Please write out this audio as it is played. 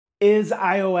Is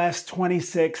iOS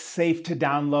 26 safe to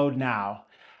download now?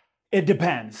 It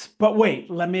depends. But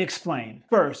wait, let me explain.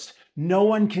 First, no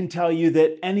one can tell you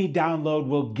that any download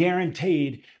will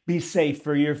guaranteed be safe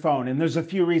for your phone. And there's a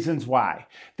few reasons why.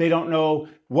 They don't know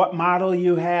what model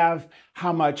you have,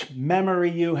 how much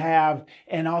memory you have,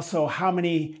 and also how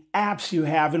many apps you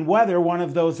have, and whether one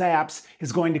of those apps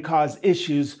is going to cause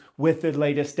issues with the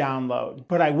latest download.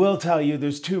 But I will tell you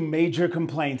there's two major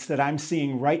complaints that I'm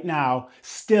seeing right now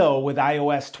still with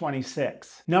iOS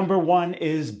 26. Number one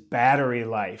is battery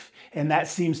life, and that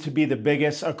seems to be the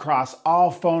biggest across all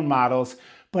phone models,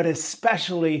 but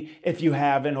especially if you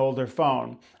have an older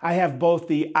phone. I have both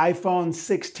the iPhone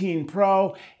 16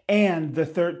 Pro and the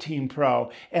 13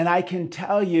 Pro. And I can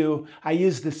tell you, I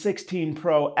use the 16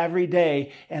 Pro every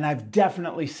day, and I've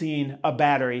definitely seen a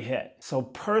battery hit. So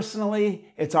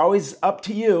personally, it's always up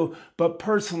to you, but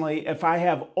personally, if I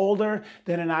have older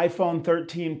than an iPhone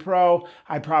 13 Pro,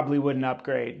 I probably wouldn't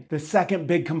upgrade. The second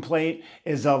big complaint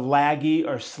is a laggy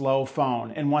or slow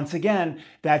phone. And once again,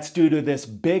 that's due to this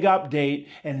big update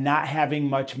and not having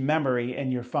much memory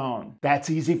in your phone. That's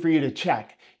easy for you to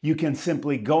check. You can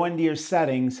simply go into your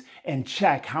settings and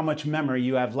check how much memory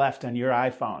you have left on your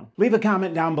iPhone. Leave a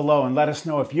comment down below and let us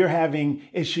know if you're having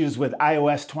issues with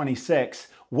iOS 26,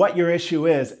 what your issue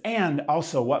is, and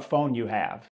also what phone you have.